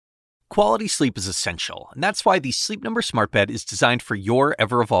Quality sleep is essential, and that's why the Sleep Number Smart Bed is designed for your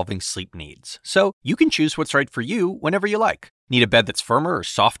ever-evolving sleep needs. So you can choose what's right for you whenever you like. Need a bed that's firmer or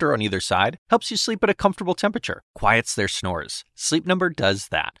softer on either side? Helps you sleep at a comfortable temperature, quiets their snores. Sleep Number does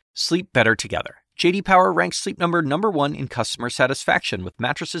that. Sleep better together. J.D. Power ranks Sleep Number #1 in customer satisfaction with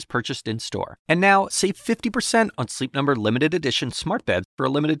mattresses purchased in-store. And now, save 50% on Sleep Number limited edition smart beds for a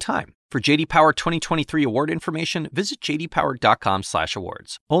limited time. For J.D. Power 2023 award information, visit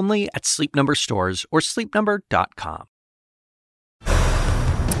jdpower.com/awards. Only at Sleep Number stores or sleepnumber.com.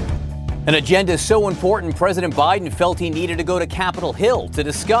 An agenda so important, President Biden felt he needed to go to Capitol Hill to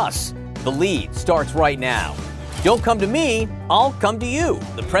discuss. The lead starts right now. Don't come to me, I'll come to you.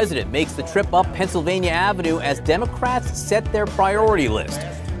 The president makes the trip up Pennsylvania Avenue as Democrats set their priority list.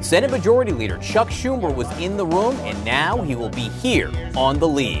 Senate Majority Leader Chuck Schumer was in the room, and now he will be here on the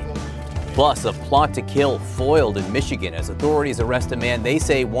lead. Plus, a plot to kill foiled in Michigan as authorities arrest a man they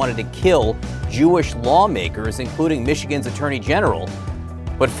say wanted to kill Jewish lawmakers, including Michigan's Attorney General.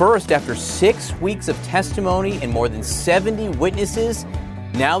 But first, after 6 weeks of testimony and more than 70 witnesses,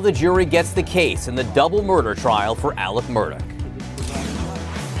 now the jury gets the case in the double murder trial for Alec Murdoch.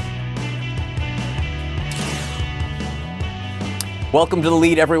 Welcome to The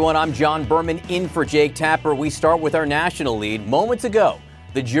Lead, everyone. I'm John Berman, in for Jake Tapper. We start with our national lead. Moments ago,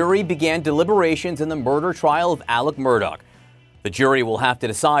 the jury began deliberations in the murder trial of Alec Murdoch. The jury will have to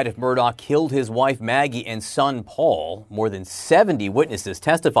decide if Murdoch killed his wife Maggie and son Paul. More than 70 witnesses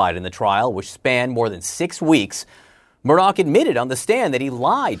testified in the trial, which spanned more than 6 weeks. Murdoch admitted on the stand that he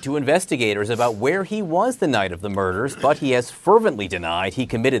lied to investigators about where he was the night of the murders, but he has fervently denied he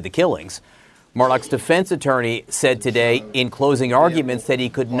committed the killings. Murdoch's defense attorney said today in closing arguments that he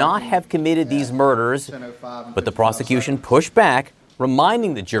could not have committed these murders, but the prosecution pushed back,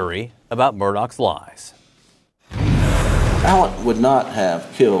 reminding the jury about Murdoch's lies. Alec would not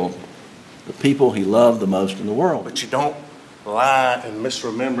have killed the people he loved the most in the world. But you don't lie and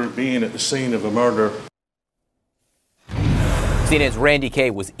misremember being at the scene of a murder. CNN's Randy Kay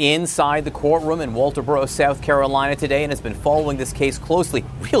was inside the courtroom in Walterboro, South Carolina today and has been following this case closely,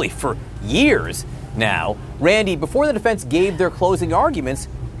 really for years now. Randy, before the defense gave their closing arguments,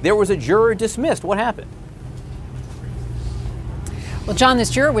 there was a juror dismissed. What happened? Well, John, this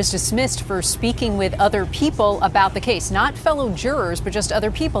juror was dismissed for speaking with other people about the case, not fellow jurors, but just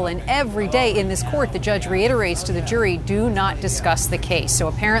other people. And every day in this court, the judge reiterates to the jury, do not discuss the case. So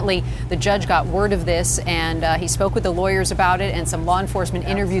apparently the judge got word of this, and he spoke with the lawyers about it, and some law enforcement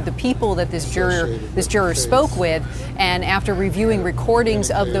interviewed the people that this juror spoke with. And after reviewing recordings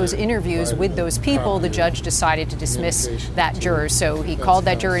of those interviews with those people, the judge decided to dismiss that juror. So he called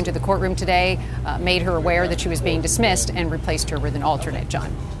that juror into the courtroom today, made her aware that she was being dismissed, and replaced her with an alternate,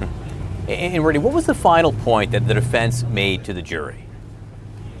 John. And Randy, what was the final point that the defense made to the jury?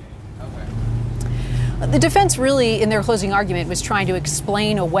 The defense really, in their closing argument, was trying to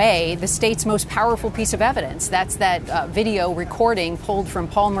explain away the state's most powerful piece of evidence. That's that video recording pulled from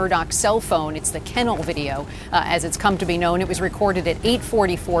Paul Murdoch's cell phone. It's the kennel video, as it's come to be known. It was recorded at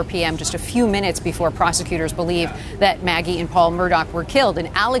 8:44 p.m., just a few minutes before prosecutors believe that Maggie and Paul Murdoch were killed. And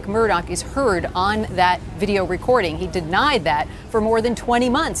Alec Murdoch is heard on that video recording. He denied that for more than 20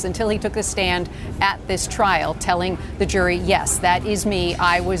 months until he took a stand at this trial, telling the jury, yes, that is me.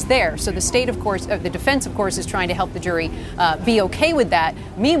 I was there. So the state, of course, the defense, of course, is trying to help the jury be okay with that.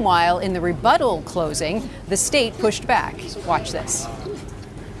 Meanwhile, in the rebuttal closing, the state pushed back. Watch this.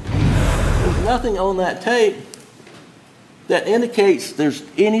 There's nothing on that tape that indicates there's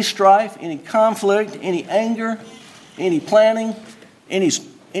any strife, any conflict, any anger, any planning,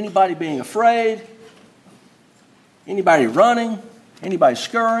 anybody being afraid, anybody running, anybody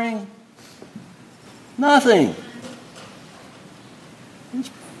scurrying. Nothing. It's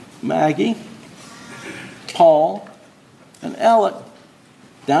Maggie, Paul, and Alec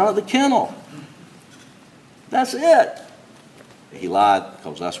down at the kennel. That's it. He lied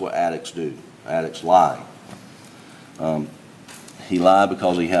because that's what addicts do. Addicts lie. He lied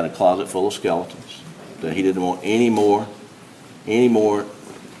because he had a closet full of skeletons, that he didn't want any more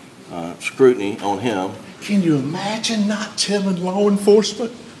scrutiny on him. Can you imagine not telling law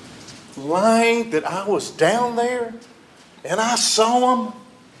enforcement? Lying that I was down there and I saw him?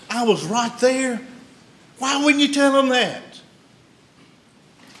 I was right there. Why wouldn't you tell them that?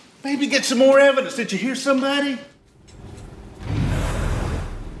 Maybe get some more evidence. Did you hear somebody?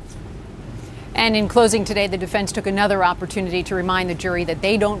 And in closing today, the defense took another opportunity to remind the jury that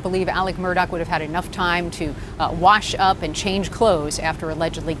they don't believe Alec Murdoch would have had enough time to wash up and change clothes after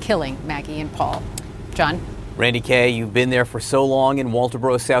allegedly killing Maggie and Paul. John? Randy Kay, you've been there for so long in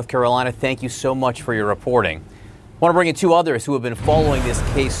Walterboro, South Carolina. Thank you so much for your reporting. Want to bring in two others who have been following this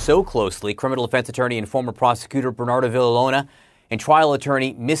case so closely, criminal defense attorney and former prosecutor Bernardo Villalona and trial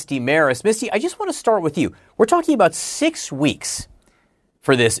attorney Misty Maris. Misty, I just want to start with you. We're talking about 6 weeks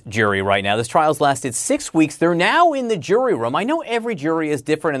for this jury right now. This trial's lasted 6 weeks. They're now in the jury room. I know every jury is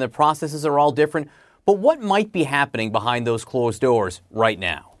different and the processes are all different, but what might be happening behind those closed doors right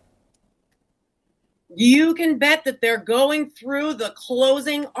now? You can bet that they're going through the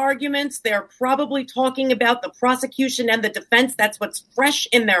closing arguments. They're probably talking about the prosecution and the defense. That's what's fresh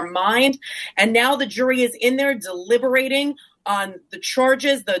in their mind. And now the jury is in there deliberating on the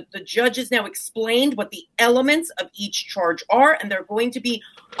charges. The judge has now explained what the elements of each charge are, and they're going to be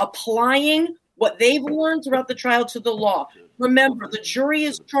applying what they've learned throughout the trial to the law. Remember, the jury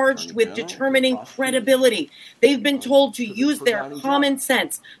is charged with determining credibility. They've been told to use their common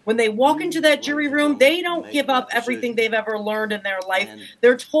sense. When they walk into that jury room, they don't give up everything they've ever learned in their life.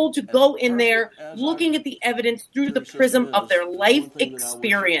 They're told to go in there looking at the evidence through the prism of their life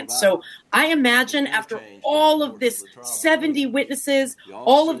experience. So I imagine after all of this 70 witnesses,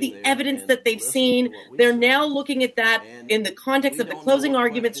 all of the evidence that they've seen, they're now looking at that in the context of the closing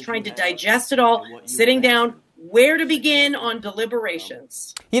arguments, trying to digest it all, sitting down, where to begin on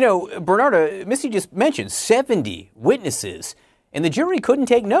deliberations. You know, Bernardo, Misty just mentioned 70 witnesses, and the jury couldn't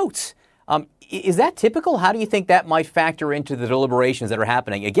take notes. Is that typical? How do you think that might factor into the deliberations that are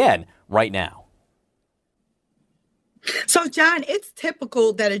happening, again, right now? So, John, it's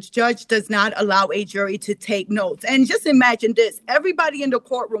typical that a judge does not allow a jury to take notes. And just imagine this. Everybody in the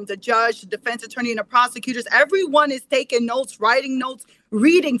courtroom, the judge, the defense attorney, and the prosecutors, everyone is taking notes, writing notes,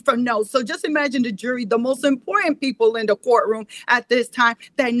 reading from notes. So just imagine the jury, the most important people in the courtroom at this time,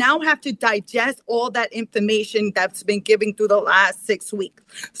 that now have to digest all that information that's been given through the last 6 weeks.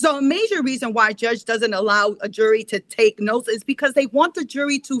 So a major reason why a judge doesn't allow a jury to take notes is because they want the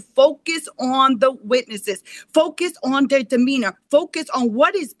jury to focus on the witnesses, focus on their demeanor, focus on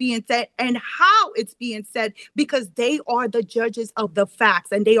what is being said and how it's being said, because they are the judges of the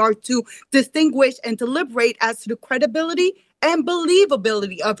facts and they are to distinguish and deliberate as to the credibility and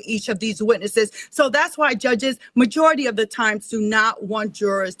believability of each of these witnesses. So that's why judges, majority of the times, do not want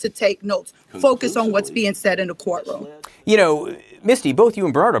jurors to take notes, focus on what's being said in the courtroom. You know, Misty, both you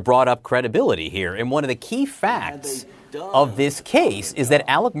and Bernardo brought up credibility here. And one of the key facts of this case is that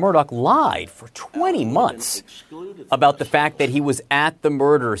Alec Murdoch lied for 20 months about the fact that he was at the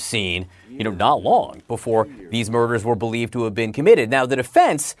murder scene, not long before these murders were believed to have been committed. Now, the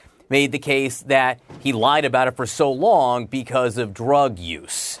defense made the case that he lied about it for so long because of drug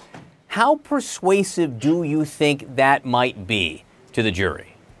use. How persuasive do you think that might be to the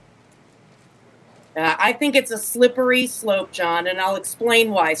jury? I think it's a slippery slope, John, and I'll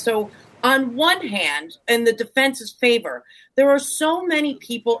explain why. So on one hand, in the defense's favor, there are so many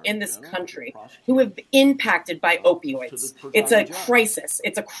people in this country who have been impacted by opioids. It's a crisis.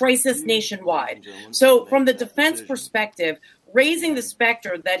 It's a crisis nationwide. So from the defense perspective, raising the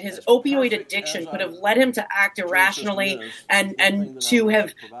specter that his opioid addiction could have led him to act irrationally and to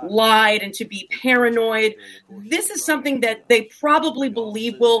have lied and to be paranoid. This is something that they probably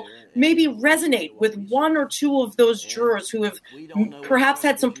believe will maybe resonate with one or two of those jurors who have perhaps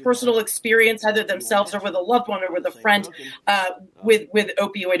had some personal experience, either themselves or with a loved one or with a friend, with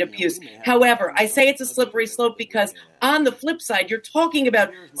opioid abuse. However, I say it's a slippery slope because on the flip side, you're talking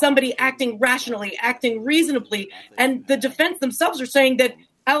about somebody acting rationally, acting reasonably, and the defense themselves are saying that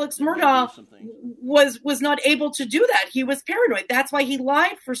Alex Murdoch was not able to do that. He was paranoid. That's why he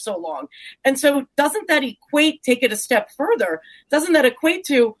lied for so long. And so doesn't that equate, take it a step further, doesn't that equate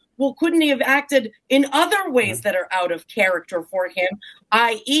to, well, couldn't he have acted in other ways that are out of character for him,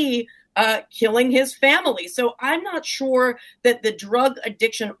 i.e., killing his family? So I'm not sure that the drug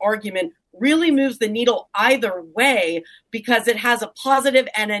addiction argument really moves the needle either way, because it has a positive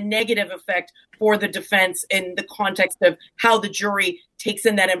and a negative effect for the defense in the context of how the jury takes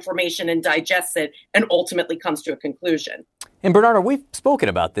in that information and digests it and ultimately comes to a conclusion. And Bernardo, we've spoken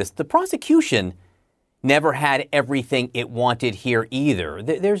about this. The prosecution never had everything it wanted here either.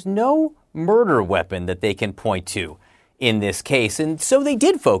 There's no murder weapon that they can point to in this case. And so they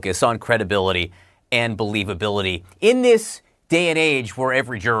did focus on credibility and believability. In this day and age where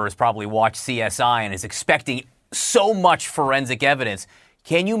every juror has probably watched CSI and is expecting so much forensic evidence,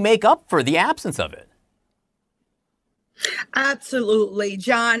 can you make up for the absence of it? Absolutely,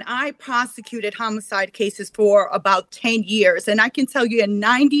 John. I prosecuted homicide cases for about 10 years. And I can tell you in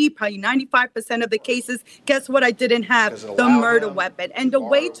 95% of the cases, guess what? I didn't have the murder weapon. And the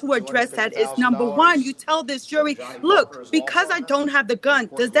way to address that is, number one, you tell this jury, look, because I don't have the gun,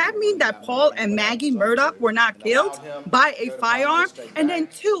 does that mean that Paul and Maggie Murdoch were not killed by a firearm? And then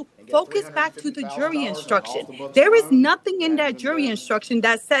two, focus back to the jury instruction. There is nothing in that jury instruction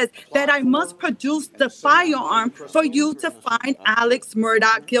that says that I must produce the firearm for you to find Alex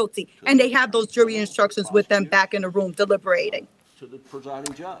Murdoch guilty. And they have those jury instructions with them back in the room deliberating. To the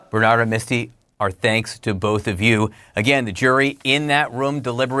presiding judge. Bernard and Misty, our thanks to both of you. Again, the jury in that room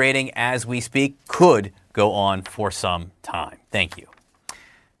deliberating as we speak could go on for some time. Thank you.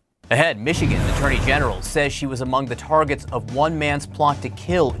 Ahead, Michigan's Attorney General says she was among the targets of one man's plot to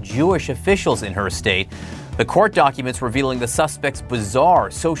kill Jewish officials in her state. The court documents revealing the suspect's bizarre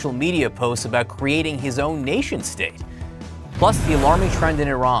social media posts about creating his own nation state. Plus, the alarming trend in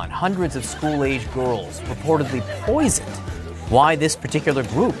Iran, hundreds of school-aged girls reportedly poisoned. Why this particular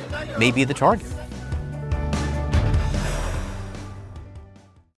group may be the target.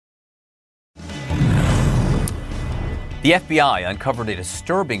 The FBI uncovered a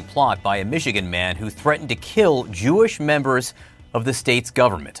disturbing plot by a Michigan man who threatened to kill Jewish members of the state's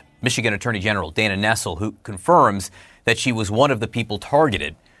government. Michigan Attorney General Dana Nessel, who confirms that she was one of the people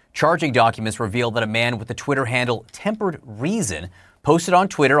targeted. Charging documents reveal that a man with the Twitter handle Tempered Reason posted on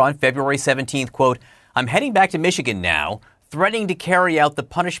Twitter on February 17th, quote, "I'm heading back to Michigan now, threatening to carry out the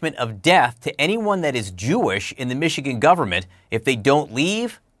punishment of death to anyone that is Jewish in the Michigan government if they don't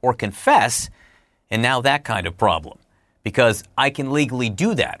leave or confess." And now that kind of problem. Because I can legally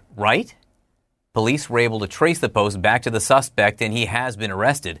do that, right? Police were able to trace the post back to the suspect, and he has been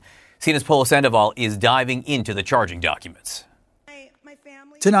arrested. CNN's Polo Sandoval is diving into the charging documents.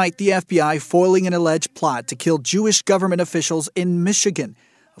 Tonight, the FBI foiling an alleged plot to kill Jewish government officials in Michigan.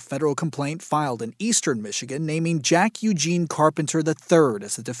 A federal complaint filed in eastern Michigan naming Jack Eugene Carpenter III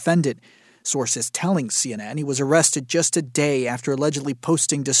as the defendant. Sources telling CNN he was arrested just a day after allegedly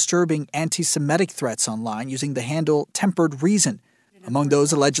posting disturbing anti-Semitic threats online using the handle Tempered Reason. Among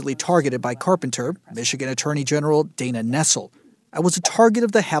those allegedly targeted by Carpenter, Michigan Attorney General Dana Nessel. "I was a target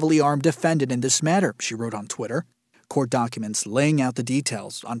of the heavily armed defendant in this matter," she wrote on Twitter. Court documents laying out the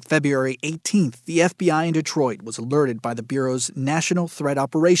details. On February 18th, the FBI in Detroit was alerted by the Bureau's National Threat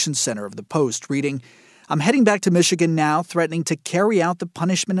Operations Center of the Post, reading, "I'm heading back to Michigan now, threatening to carry out the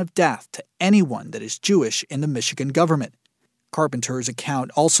punishment of death to anyone that is Jewish in the Michigan government." Carpenter's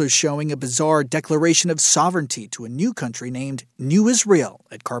account also showing a bizarre declaration of sovereignty to a new country named New Israel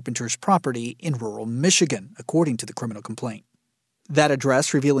at Carpenter's property in rural Michigan, according to the criminal complaint. That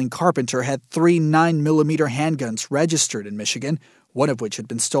address revealing Carpenter had 3 9mm handguns registered in Michigan, one of which had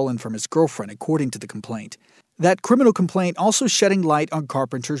been stolen from his girlfriend, according to the complaint. That criminal complaint also shedding light on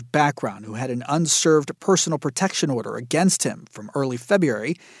Carpenter's background, who had an unserved personal protection order against him from early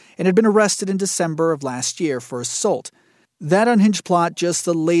February and had been arrested in December of last year for assault. That unhinged plot just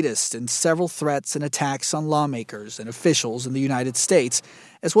the latest in several threats and attacks on lawmakers and officials in the United States,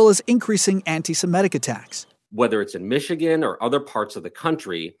 as well as increasing anti-Semitic attacks. Whether it's in Michigan or other parts of the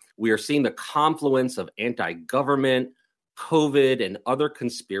country, we are seeing the confluence of anti-government, COVID, and other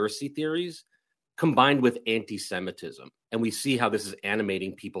conspiracy theories combined with anti-Semitism. And we see how this is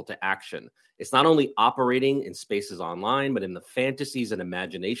animating people to action. It's not only operating in spaces online, but in the fantasies and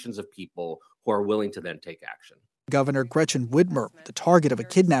imaginations of people who are willing to then take action. Governor Gretchen Whitmer, the target of a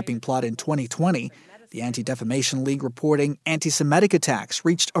kidnapping plot in 2020, the Anti-Defamation League reporting anti-Semitic attacks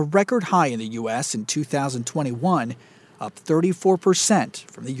reached a record high in the U.S. in 2021, up 34%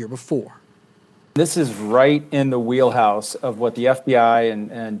 from the year before. This is right in the wheelhouse of what the FBI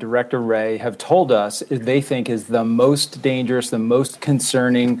and Director Wray have told us they think is the most dangerous, the most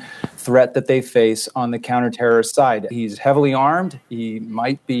concerning threat that they face on the counterterrorist side. He's heavily armed. He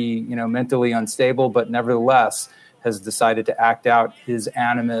might be, mentally unstable, but nevertheless has decided to act out his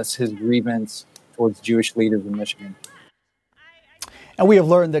animus, his grievance towards Jewish leaders in Michigan. And we have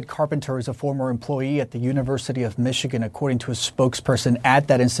learned that Carpenter is a former employee at the University of Michigan, according to a spokesperson at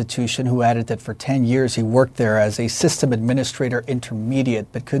that institution who added that for 10 years he worked there as a system administrator intermediate,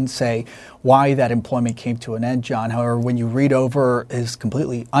 but couldn't say why that employment came to an end, John. However, when you read over his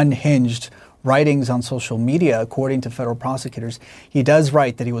completely unhinged writings on social media, according to federal prosecutors, he does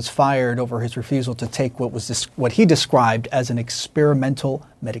write that he was fired over his refusal to take what he described as an experimental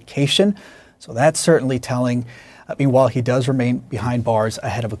medication. So that's certainly telling. Meanwhile, he does remain behind bars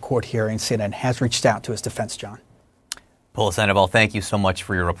ahead of a court hearing. CNN has reached out to his defense, John. Polo Sandoval, thank you so much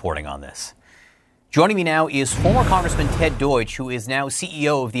for your reporting on this. Joining me now is former Congressman Ted Deutsch, who is now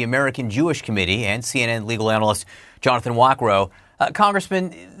CEO of the American Jewish Committee, and CNN legal analyst Jonathan Wackrow.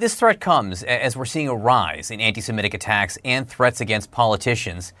 Congressman, this threat comes as we're seeing a rise in anti-Semitic attacks and threats against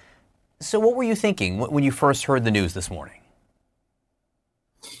politicians. So what were you thinking when you first heard the news this morning?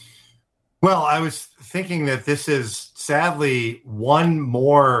 Well, I was thinking that this is sadly one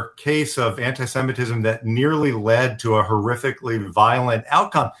more case of anti-Semitism that nearly led to a horrifically violent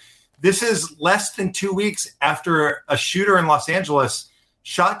outcome. This is less than 2 weeks after a shooter in Los Angeles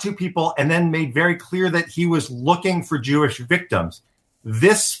shot 2 people and then made very clear that he was looking for Jewish victims.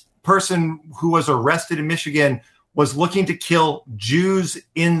 This person who was arrested in Michigan was looking to kill Jews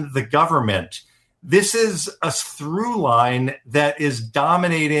in the government. This is a through line that is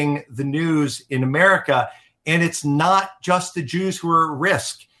dominating the news in America. And it's not just the Jews who are at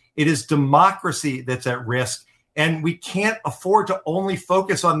risk. It is democracy that's at risk. And we can't afford to only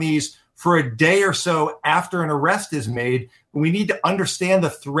focus on these for a day or so after an arrest is made. We need to understand the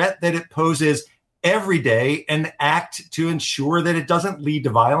threat that it poses every day and act to ensure that it doesn't lead to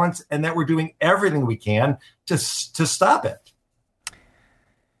violence and that we're doing everything we can to stop it.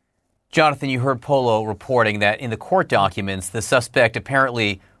 Jonathan, you heard Polo reporting that in the court documents, the suspect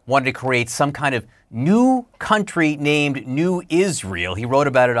apparently wanted to create some kind of new country named New Israel. He wrote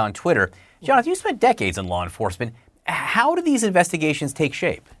about it on Twitter. Jonathan, you spent decades in law enforcement. How do these investigations take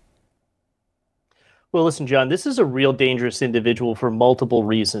shape? Well, listen, John, this is a real dangerous individual for multiple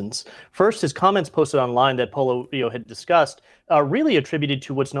reasons. First, his comments posted online that Polo had discussed are really attributed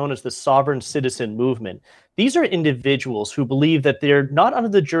to what's known as the sovereign citizen movement. These are individuals who believe that they're not under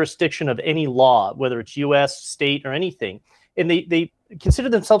the jurisdiction of any law, whether it's U.S., state, or anything. And they consider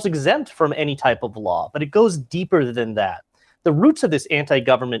themselves exempt from any type of law, but it goes deeper than that. The roots of this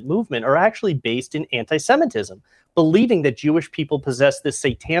anti-government movement are actually based in anti-Semitism, believing that Jewish people possess this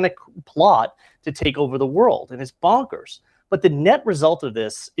satanic plot to take over the world, and it's bonkers. But the net result of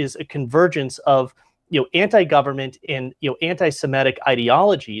this is a convergence of anti-government and anti-Semitic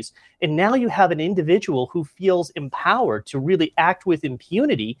ideologies, and now you have an individual who feels empowered to really act with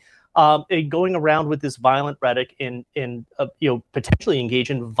impunity, going around with this violent rhetoric and potentially engage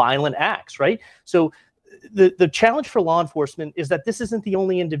in violent acts, right? So the challenge for law enforcement is that this isn't the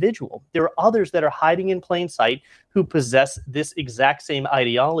only individual. There are others that are hiding in plain sight who possess this exact same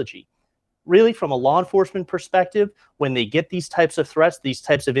ideology. Really, from a law enforcement perspective, when they get these types of threats, these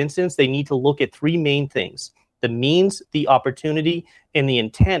types of incidents, they need to look at 3 main things: the means, the opportunity, and the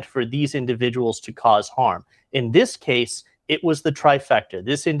intent for these individuals to cause harm. In this case, it was the trifecta.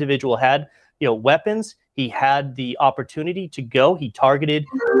 This individual had weapons. He had the opportunity to go. He targeted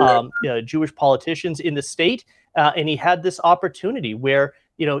Jewish politicians in the state, and he had this opportunity where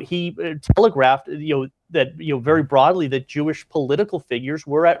he telegraphed that very broadly that Jewish political figures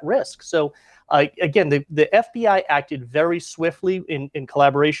were at risk. So again, the FBI acted very swiftly in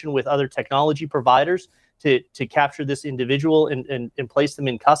collaboration with other technology providers to capture this individual and place them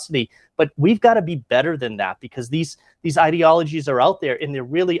in custody. But we've got to be better than that, because these ideologies are out there and they're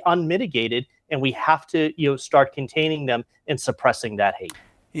really unmitigated, and we have to start containing them and suppressing that hate.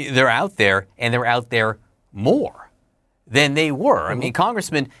 They're out there, and they're out there more than they were. I mean,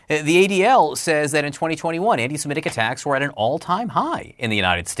 Congressman, the ADL says that in 2021, anti-Semitic attacks were at an all-time high in the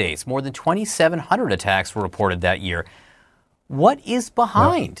United States. More than 2,700 attacks were reported that year. What is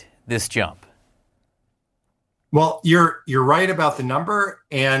behind this jump? Well, you're right about the number,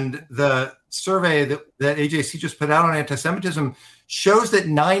 and the survey that AJC just put out on anti-Semitism shows that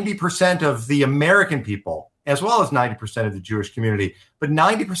 90% of the American people, as well as 90% of the Jewish community, but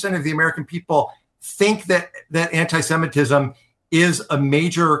 90% of the American people think that anti-Semitism is a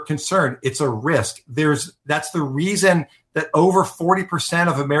major concern. It's a risk. That's the reason that over 40%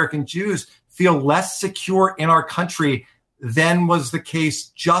 of American Jews feel less secure in our country than was the case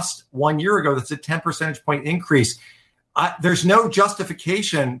just 1 year ago. That's a 10 percentage point increase. There's no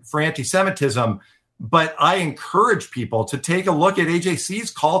justification for anti-Semitism, but I encourage people to take a look at AJC's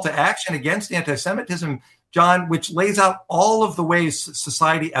call to action against anti-Semitism, John, which lays out all of the ways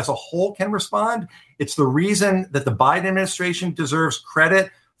society as a whole can respond. It's the reason that the Biden administration deserves credit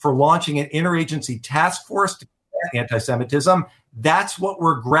for launching an interagency task force to combat anti-Semitism. That's what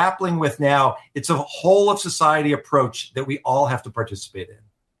we're grappling with now. It's a whole of society approach that we all have to participate in.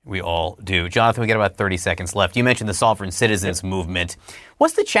 We all do. Jonathan, we got about 30 seconds left. You mentioned the sovereign citizens movement.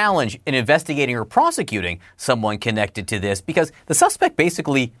 What's the challenge in investigating or prosecuting someone connected to this? Because the suspect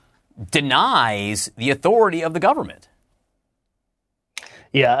basically denies the authority of the government.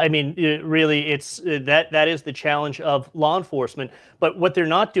 Yeah, I mean, really, it's that is the challenge of law enforcement. But what they're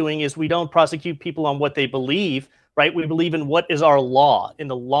not doing is we don't prosecute people on what they believe, right? We believe in what is our law. And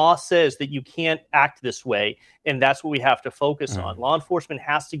the law says that you can't act this way. And that's what we have to focus on. Law enforcement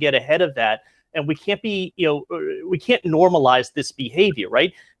has to get ahead of that. And we can't be, we can't normalize this behavior,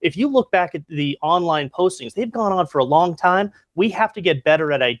 right? If you look back at the online postings, they've gone on for a long time. We have to get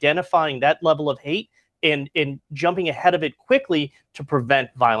better at identifying that level of hate and jumping ahead of it quickly to prevent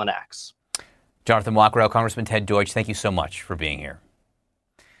violent acts. Jonathan Walker, Congressman Ted Deutsch, thank you so much for being here.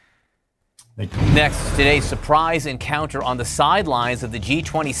 Next, today's surprise encounter on the sidelines of the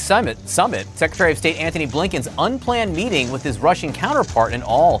G20 summit. Secretary of State Antony Blinken's unplanned meeting with his Russian counterpart and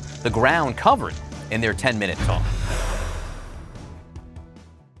all the ground covered in their 10-minute talk.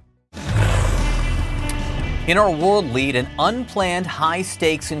 In our world lead, an unplanned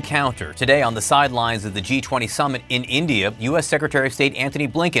high-stakes encounter. Today on the sidelines of the G20 summit in India, U.S. Secretary of State Antony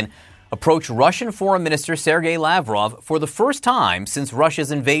Blinken approached Russian Foreign Minister Sergei Lavrov for the first time since Russia's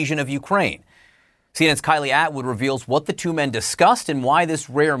invasion of Ukraine. CNN's Kylie Atwood reveals what the two men discussed and why this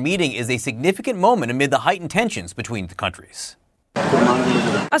rare meeting is a significant moment amid the heightened tensions between the countries.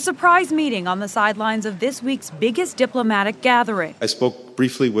 A surprise meeting on the sidelines of this week's biggest diplomatic gathering. I spoke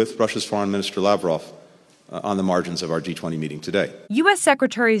briefly with Russia's Foreign Minister Lavrov on the margins of our G20 meeting today. U.S.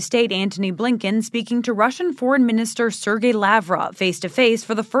 Secretary of State Antony Blinken speaking to Russian Foreign Minister Sergei Lavrov face-to-face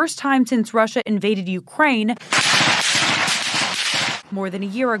for the first time since Russia invaded Ukraine more than a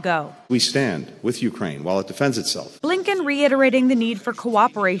year ago. We stand with Ukraine while it defends itself. Blinken reiterating the need for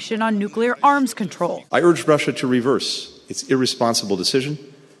cooperation on nuclear arms control. I urge Russia to reverse its irresponsible decision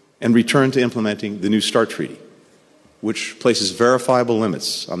and return to implementing the New START Treaty, which places verifiable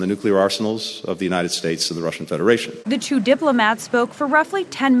limits on the nuclear arsenals of the United States and the Russian Federation. The two diplomats spoke for roughly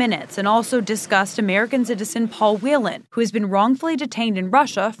 10 minutes and also discussed American citizen Paul Whelan, who has been wrongfully detained in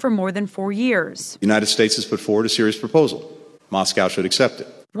Russia for more than 4 years. The United States has put forward a serious proposal. Moscow should accept it.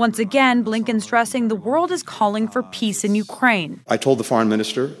 Once again, Blinken stressing the world is calling for peace in Ukraine. I told the foreign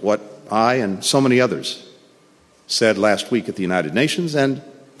minister what I and so many others said last week at the United Nations and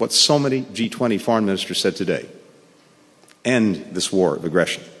what so many G20 foreign ministers said today. End this war of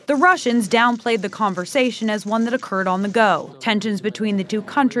aggression. The Russians downplayed the conversation as one that occurred on the go. Tensions between the two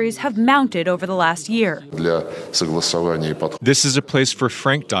countries have mounted over the last year. This is a place for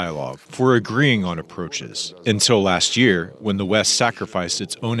frank dialogue, for agreeing on approaches, until last year when the West sacrificed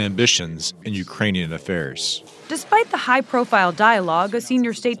its own ambitions in Ukrainian affairs. Despite the high-profile dialogue, a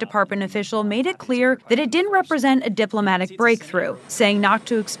senior State Department official made it clear that it didn't represent a diplomatic breakthrough, saying not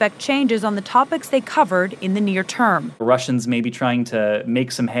to expect changes on the topics they covered in the near term. Russians may be trying to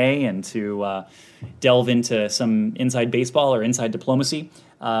make some hay and to delve into some inside baseball or inside diplomacy.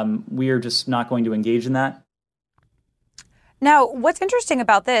 We are just not going to engage in that. Now, what's interesting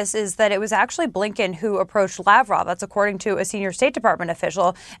about this is that it was actually Blinken who approached Lavrov. That's according to a senior State Department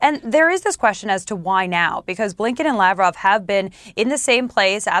official. And there is this question as to why now, because Blinken and Lavrov have been in the same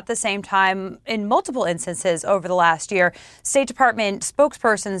place at the same time in multiple instances over the last year. State Department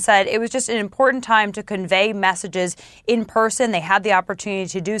spokesperson said it was just an important time to convey messages in person. They had the opportunity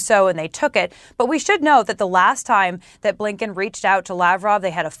to do so and they took it. But we should note that the last time that Blinken reached out to Lavrov, they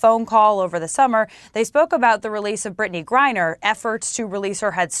had a phone call over the summer. They spoke about the release of Brittany Griner. Efforts to release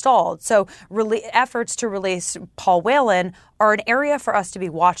her had stalled. So efforts to release Paul Whelan are an area for us to be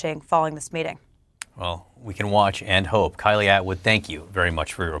watching following this meeting. Well, we can watch and hope. Kylie Atwood, thank you very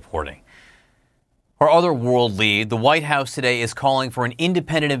much for your reporting. Our other world lead, the White House today is calling for an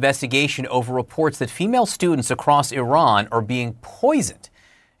independent investigation over reports that female students across Iran are being poisoned.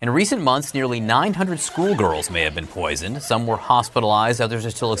 In recent months, nearly 900 schoolgirls may have been poisoned. Some were hospitalized, others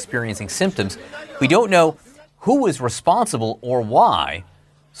are still experiencing symptoms. We don't know who is responsible or why.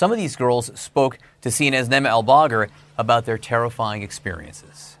 Some of these girls spoke to CNN's Nema El-Bagher about their terrifying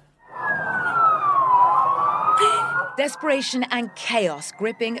experiences. Desperation and chaos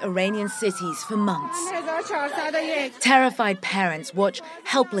gripping Iranian cities for months. Terrified parents watch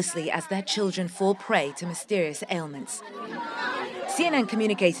helplessly as their children fall prey to mysterious ailments. CNN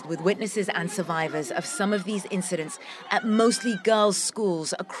communicated with witnesses and survivors of some of these incidents at mostly girls'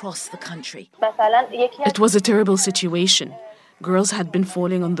 schools across the country. It was a terrible situation. Girls had been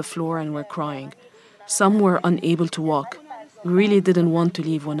falling on the floor and were crying. Some were unable to walk. We really didn't want to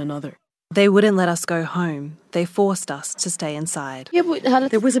leave one another. They wouldn't let us go home. They forced us to stay inside.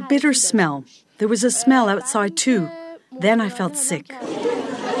 There was a bitter smell. There was a smell outside too. Then I felt sick.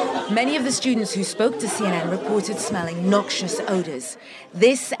 Many of the students who spoke to CNN reported smelling noxious odors.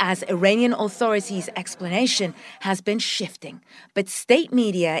 This, as Iranian authorities' explanation, has been shifting. But state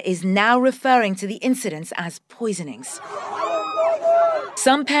media is now referring to the incidents as poisonings.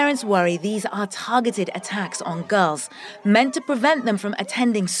 Some parents worry these are targeted attacks on girls, meant to prevent them from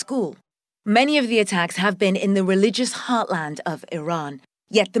attending school. Many of the attacks have been in the religious heartland of Iran.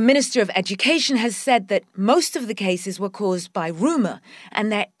 Yet the Minister of Education has said that most of the cases were caused by rumor and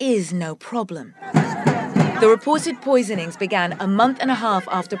there is no problem. The reported poisonings began a month and a half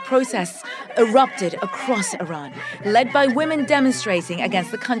after protests erupted across Iran, led by women demonstrating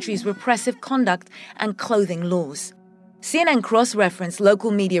against the country's repressive conduct and clothing laws. CNN cross-referenced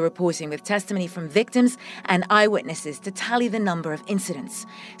local media reporting with testimony from victims and eyewitnesses to tally the number of incidents.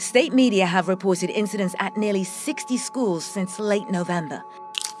 State media have reported incidents at nearly 60 schools since late November.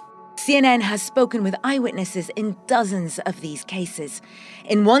 CNN has spoken with eyewitnesses in dozens of these cases.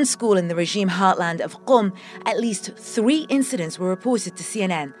 In one school in the regime heartland of Qom, at least 3 incidents were reported to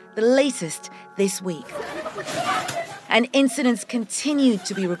CNN, the latest this week. And incidents continued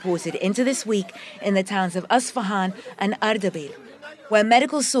to be reported into this week in the towns of Isfahan and Ardabil, where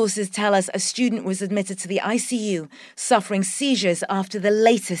medical sources tell us a student was admitted to the ICU suffering seizures after the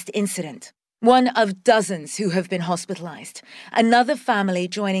latest incident. One of dozens who have been hospitalized. Another family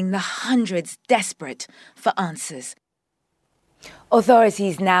joining the hundreds desperate for answers.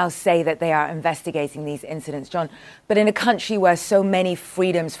 Authorities now say that they are investigating these incidents, John. But in a country where so many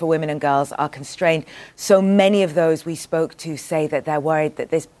freedoms for women and girls are constrained, so many of those we spoke to say that they're worried that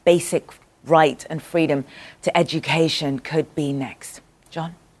this basic right and freedom to education could be next.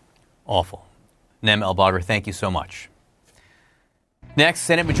 John? Awful. Nem El-Badr, thank you so much. Next,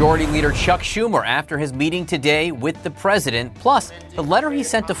 Senate Majority Leader Chuck Schumer after his meeting today with the president, plus the letter he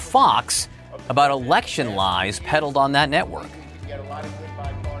sent to Fox about election lies peddled on that network.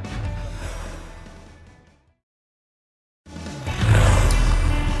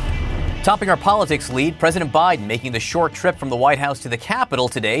 Topping our politics lead, President Biden making the short trip from the White House to the Capitol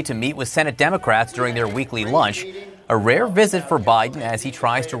today to meet with Senate Democrats during their weekly lunch. A rare visit for Biden as he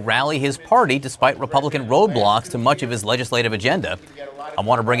tries to rally his party despite Republican roadblocks to much of his legislative agenda. I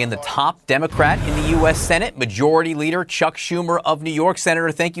want to bring in the top Democrat in the U.S. Senate, Majority Leader Chuck Schumer of New York.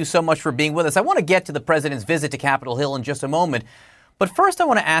 Senator, thank you so much for being with us. I want to get to the president's visit to Capitol Hill in just a moment. But first, I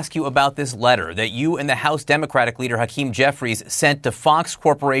want to ask you about this letter that you and the House Democratic leader Hakeem Jeffries sent to Fox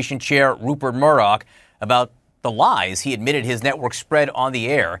Corporation Chair Rupert Murdoch about the lies he admitted his network spread on the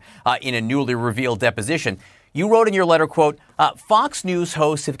air in a newly revealed deposition. You wrote in your letter, quote, Fox News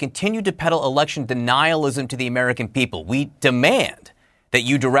hosts have continued to peddle election denialism to the American people. We demand that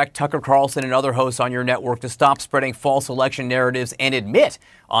you direct Tucker Carlson and other hosts on your network to stop spreading false election narratives and admit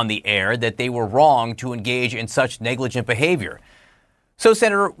on the air that they were wrong to engage in such negligent behavior. So,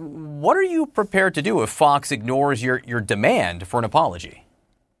 Senator, what are you prepared to do if Fox ignores your demand for an apology?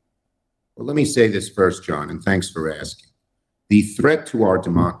 Well, let me say this first, John, and thanks for asking. The threat to our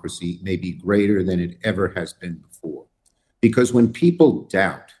democracy may be greater than it ever has been before. Because when people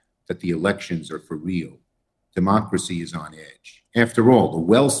doubt that the elections are for real, democracy is on edge. After all, the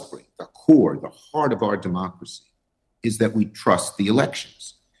wellspring, the core, the heart of our democracy is that we trust the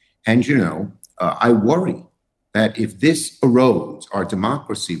elections. And, I worry that if this erodes, our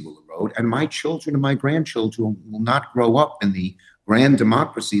democracy will erode, and my children and my grandchildren will not grow up in the grand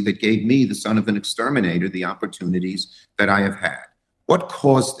democracy that gave me, the son of an exterminator, the opportunities that I have had. What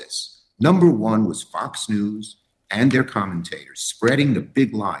caused this? Number one was Fox News and their commentators spreading the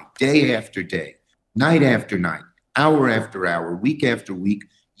big lie day after day, night after night, hour after hour, week after week,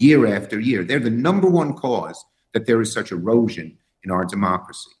 year after year. They're the number one cause that there is such erosion in our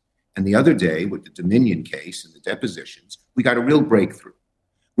democracy. And the other day, with the Dominion case and the depositions, we got a real breakthrough.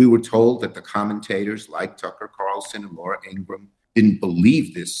 We were told that the commentators like Tucker Carlson and Laura Ingraham didn't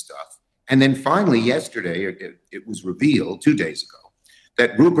believe this stuff. And then finally, yesterday, it was revealed 2 days ago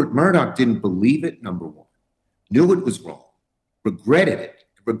that Rupert Murdoch didn't believe it, number one, knew it was wrong, regretted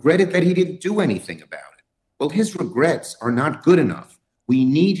that he didn't do anything about it. Well, his regrets are not good enough. We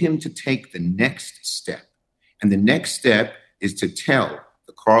need him to take the next step. And the next step is to tell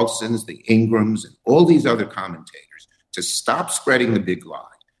the Carlsons, the Ingrams, and all these other commentators to stop spreading the big lie,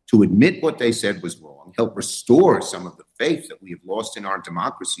 to admit what they said was wrong, help restore some of the faith that we have lost in our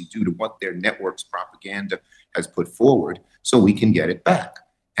democracy due to what their network's propaganda has put forward, so we can get it back.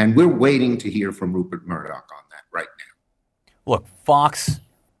 And we're waiting to hear from Rupert Murdoch on that right now. Look, Fox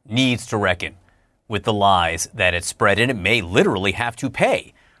needs to reckon with the lies that it spread, and it may literally have to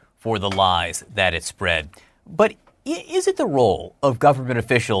pay for the lies that it spread. But is it the role of government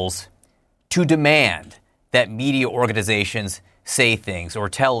officials to demand that media organizations say things or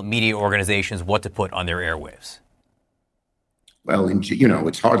tell media organizations what to put on their airwaves? Well,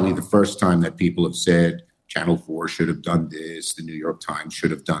 it's hardly the first time that people have said Channel 4 should have done this, the New York Times should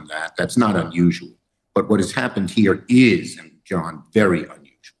have done that. That's not unusual. But what has happened here is, and John, very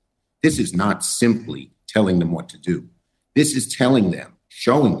unusual. This is not simply telling them what to do. This is telling them,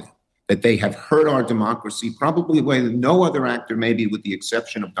 showing them that they have hurt our democracy probably a way that no other actor, maybe with the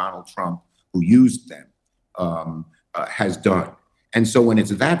exception of Donald Trump, who used them, has done. And so when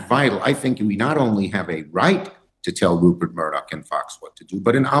it's that vital, I think we not only have a right to tell Rupert Murdoch and Fox what to do,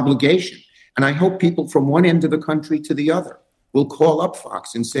 but an obligation. And I hope people from one end of the country to the other will call up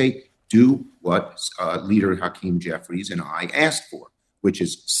Fox and say, do what Leader Hakeem Jeffries and I asked for, which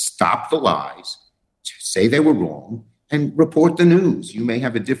is stop the lies, say they were wrong, and report the news. You may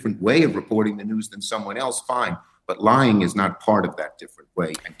have a different way of reporting the news than someone else, fine, but lying is not part of that different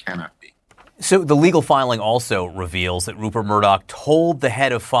way and cannot be. So the legal filing also reveals that Rupert Murdoch told the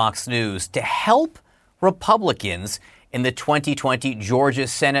head of Fox News to help Republicans in the 2020 Georgia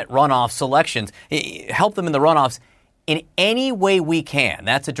Senate runoff selections, help them in the runoffs in any way we can.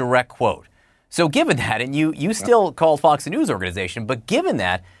 That's a direct quote. So given that, and you still call Fox a news organization, but given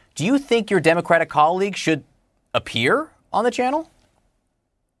that, do you think your Democratic colleagues should appear on the channel?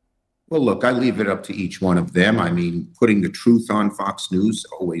 Well, look, I leave it up to each one of them. I mean, putting the truth on Fox News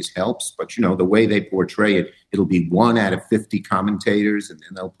always helps. But, you know, the way they portray it, it'll be 1 out of 50 commentators, and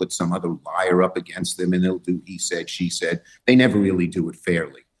then they'll put some other liar up against them, and they'll do he said, she said. They never really do it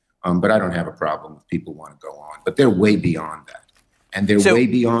fairly. But I don't have a problem if people want to go on. But they're way beyond that. And they're way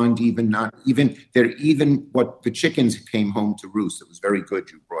beyond even what the chickens came home to roost. It was very good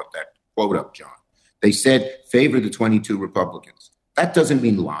you brought that quote up, John. They said, favor the 22 Republicans. That doesn't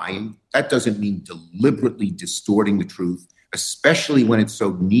mean lying. That doesn't mean deliberately distorting the truth, especially when it's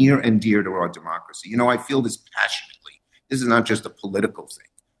so near and dear to our democracy. You know, I feel this passionately. This is not just a political thing.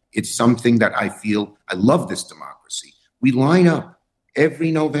 It's something that I feel, I love this democracy. We line up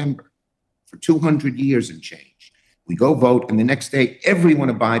every November for 200 years and change. We go vote, and the next day, everyone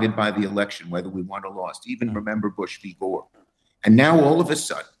abided by the election, whether we won or lost, even remember Bush v. Gore. And now all of a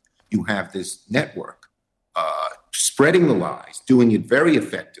sudden, you have this network spreading the lies, doing it very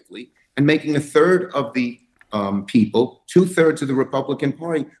effectively, and making a third of the people, 2/3 of the Republican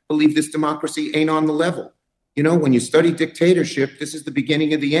Party, believe this democracy ain't on the level. You know, when you study dictatorship, this is the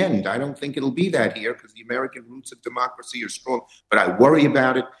beginning of the end. I don't think it'll be that here because the American roots of democracy are strong, but I worry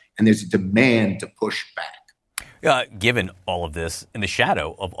about it, and there's a demand to push back. Given all of this, in the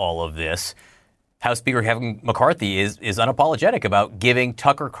shadow of all of this, House Speaker Kevin McCarthy is unapologetic about giving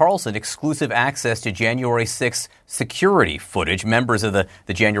Tucker Carlson exclusive access to January 6th security footage. Members of the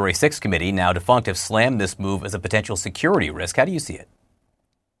January 6th committee, now defunct, have slammed this move as a potential security risk. How do you see it?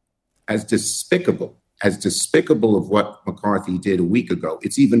 As despicable of what McCarthy did a week ago,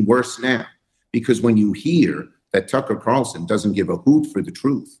 it's even worse now. Because when you hear that Tucker Carlson doesn't give a hoot for the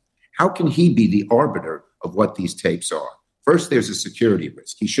truth, how can he be the arbiter of what these tapes are? First, there's a security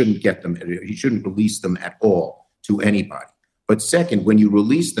risk. He shouldn't get them. He shouldn't release them at all to anybody. But second, when you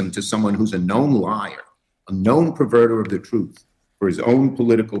release them to someone who's a known liar, a known perverter of the truth for his own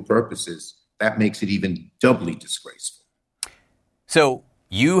political purposes, that makes it even doubly disgraceful. So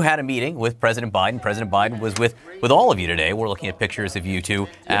you had a meeting with President Biden. President Biden was with all of you today. We're looking at pictures of you two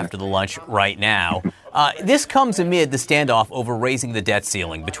after the lunch right now. This comes amid the standoff over raising the debt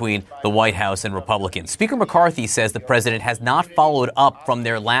ceiling between the White House and Republicans. Speaker McCarthy says the president has not followed up from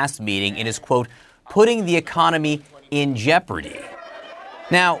their last meeting and is, quote, putting the economy in jeopardy.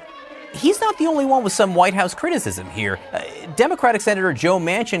 Now, he's not the only one with some White House criticism here. Democratic Senator Joe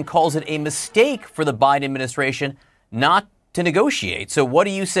Manchin calls it a mistake for the Biden administration not to negotiate. So what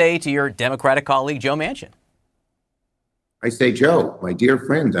do you say to your Democratic colleague, Joe Manchin? I say, Joe, my dear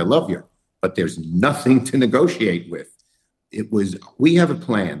friend, I love you, but there's nothing to negotiate with. We have a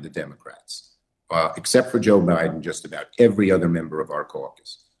plan, the Democrats, except for Joe Biden, just about every other member of our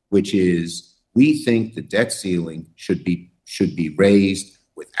caucus, which is we think the debt ceiling should be raised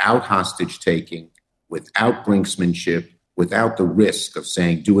without hostage taking, without brinksmanship, without the risk of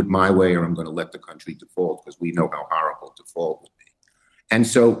saying, do it my way or I'm going to let the country default, because we know how horrible default would be. And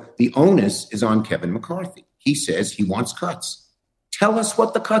so the onus is on Kevin McCarthy. He says he wants cuts. Tell us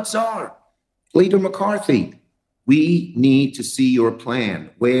what the cuts are. Leader McCarthy, we need to see your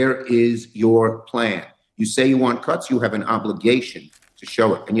plan. Where is your plan? You say you want cuts, you have an obligation to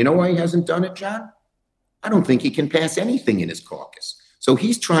show it. And you know why he hasn't done it, John? I don't think he can pass anything in his caucus. So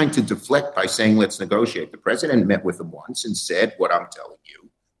he's trying to deflect by saying, let's negotiate. The president met with him once and said what I'm telling you.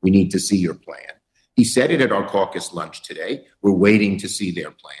 We need to see your plan. He said it at our caucus lunch today. We're waiting to see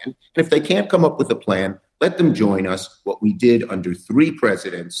their plan. And if they can't come up with a plan, let them join us, what we did under 3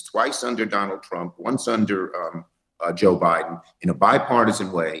 presidents, twice under Donald Trump, once under Joe Biden, in a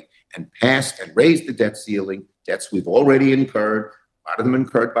bipartisan way, and passed and raised the debt ceiling, debts we've already incurred, a lot of them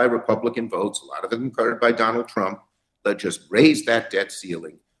incurred by Republican votes, a lot of them incurred by Donald Trump. Let's just raise that debt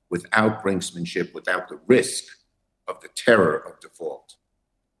ceiling without brinksmanship, without the risk of the terror of default.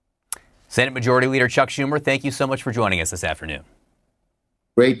 Senate Majority Leader Chuck Schumer, thank you so much for joining us this afternoon.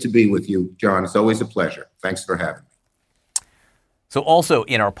 Great to be with you, John. It's always a pleasure. Thanks for having me. So also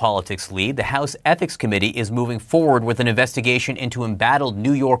in our politics lead, the House Ethics Committee is moving forward with an investigation into embattled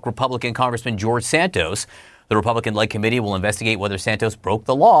New York Republican Congressman George Santos. The Republican-led committee will investigate whether Santos broke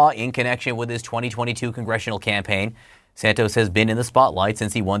the law in connection with his 2022 congressional campaign. Santos has been in the spotlight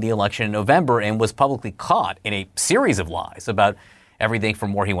since he won the election in November and was publicly caught in a series of lies about everything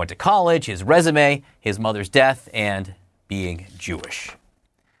from where he went to college, his resume, his mother's death, and being Jewish.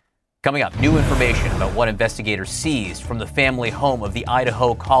 Coming up, new information about what investigators seized from the family home of the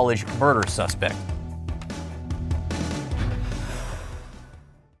Idaho College murder suspect.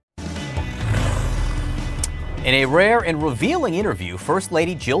 In a rare and revealing interview, First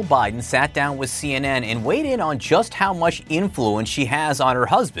Lady Jill Biden sat down with CNN and weighed in on just how much influence she has on her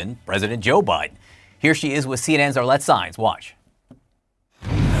husband, President Joe Biden. Here she is with CNN's Arlette Saenz. Watch.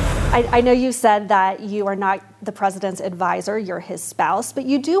 I know you said that you are not the president's advisor, you're his spouse, but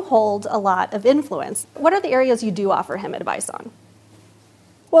you do hold a lot of influence. What are the areas you do offer him advice on?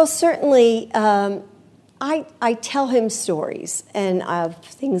 Well, certainly, I tell him stories and of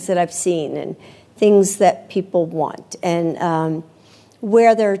things that I've seen and things that people want and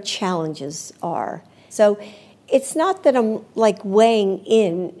where their challenges are. So it's not that I'm like weighing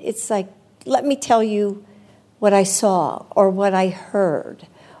in. It's like, let me tell you what I saw or what I heard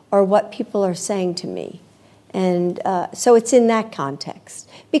or what people are saying to me. And so it's in that context.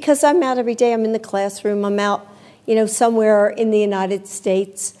 Because I'm out every day. I'm in the classroom. I'm out, somewhere in the United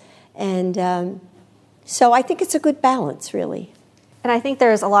States. And so I think it's a good balance, really. And I think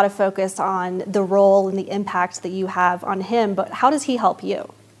there's a lot of focus on the role and the impact that you have on him, but how does he help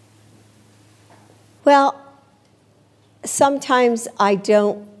you? Well, sometimes I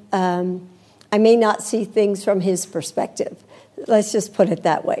don't, I may not see things from his perspective. Let's just put it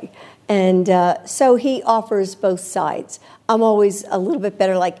that way. And so he offers both sides. I'm always a little bit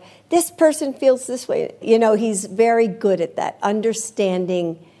better, like, this person feels this way. He's very good at that,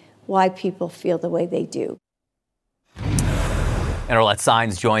 understanding why people feel the way they do. And Arlette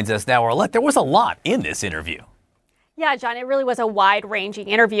Saenz joins us now. Arlette, there was a lot in this interview. Yeah, John, it really was a wide-ranging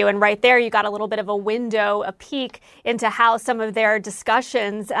interview. And right there, you got a little bit of a window, a peek into how some of their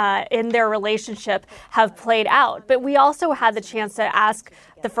discussions in their relationship have played out. But we also had the chance to ask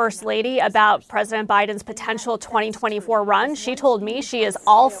the First Lady about President Biden's potential 2024 run. She told me she is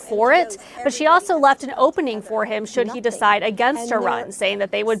all for it, but she also left an opening for him should he decide against a run, saying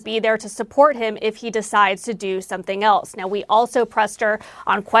that they would be there to support him if he decides to do something else. Now, we also pressed her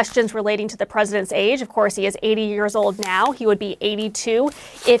on questions relating to the president's age. Of course, he is 80 years old now. He would be 82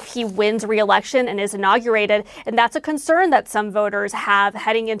 if he wins re-election and is inaugurated. And that's a concern that some voters have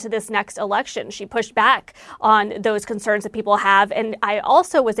heading into this next election. She pushed back on those concerns that people have. And I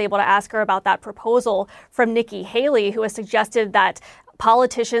also was able to ask her about that proposal from Nikki Haley, who has suggested that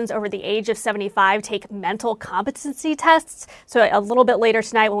politicians over the age of 75 take mental competency tests. So a little bit later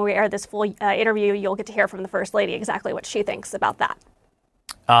tonight, when we air this full interview, you'll get to hear from the First Lady exactly what she thinks about that.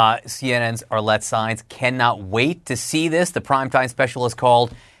 CNN's Arlette Saenz cannot wait to see this. The primetime special is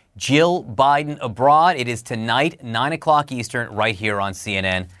called Jill Biden Abroad. It is tonight, 9 o'clock Eastern, right here on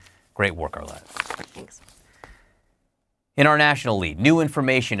CNN. Great work, Arlette. Thanks. In our national lead, new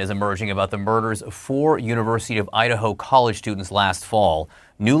information is emerging about the murders of 4 University of Idaho college students last fall.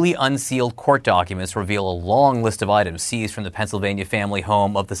 Newly unsealed court documents reveal a long list of items seized from the Pennsylvania family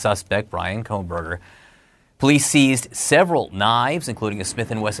home of the suspect, Brian Kohberger. Police seized several knives, including a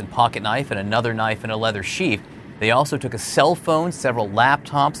Smith & Wesson pocket knife and another knife in a leather sheath. They also took a cell phone, several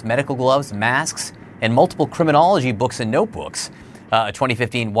laptops, medical gloves, masks, and multiple criminology books and notebooks. A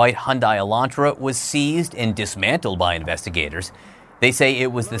 2015 white Hyundai Elantra was seized and dismantled by investigators. They say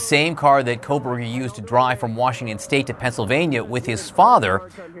it was the same car that Kohberger used to drive from Washington State to Pennsylvania with his father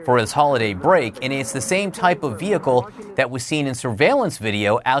for his holiday break, and it's the same type of vehicle that was seen in surveillance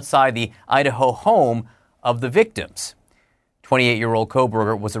video outside the Idaho home of the victims. 28-year-old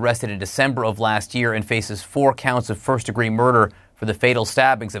Kohberger was arrested in December of last year and faces 4 counts of first-degree murder for the fatal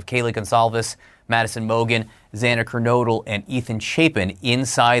stabbings of Kaylee Gonsalves, Madison Mogen, Xander Kernodle, and Ethan Chapin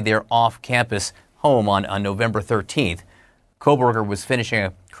inside their off-campus home on November 13th. Kohberger was finishing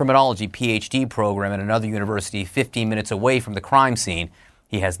a criminology PhD program at another university 15 minutes away from the crime scene.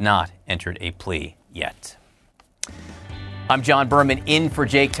 He has not entered a plea yet. I'm John Berman in for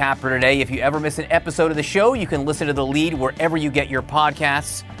Jake Tapper today. If you ever miss an episode of the show, you can listen to The Lead wherever you get your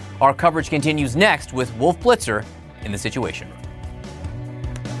podcasts. Our coverage continues next with Wolf Blitzer in The Situation Room.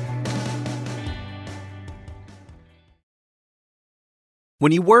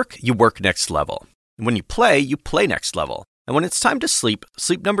 When you work next level. And when you play next level. And when it's time to sleep,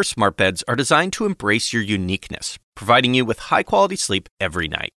 Sleep Number smart beds are designed to embrace your uniqueness, providing you with high-quality sleep every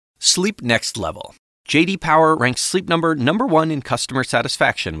night. Sleep next level. JD Power ranks Sleep Number number 1 in customer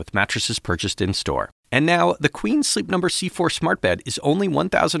satisfaction with mattresses purchased in-store. And now, the Queen Sleep Number C4 Smart Bed is only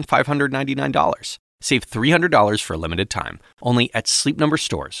 $1,599. Save $300 for a limited time, only at Sleep Number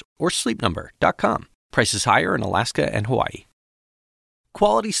stores or sleepnumber.com. Prices higher in Alaska and Hawaii.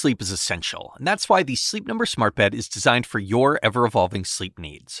 Quality sleep is essential, and that's why the Sleep Number Smart Bed is designed for your ever-evolving sleep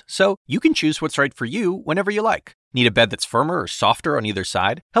needs. So you can choose what's right for you whenever you like. Need a bed that's firmer or softer on either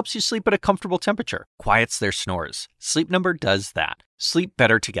side? Helps you sleep at a comfortable temperature. Quiets their snores. Sleep Number does that. Sleep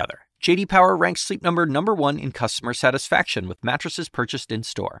better together. JD Power ranks Sleep Number number 1 in customer satisfaction with mattresses purchased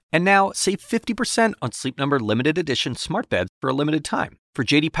in-store. And now, save 50% on Sleep Number limited edition smart beds for a limited time. For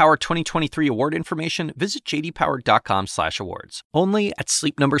JD Power 2023 award information, visit jdpower.com/awards. Only at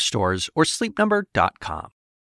Sleep Number stores or sleepnumber.com.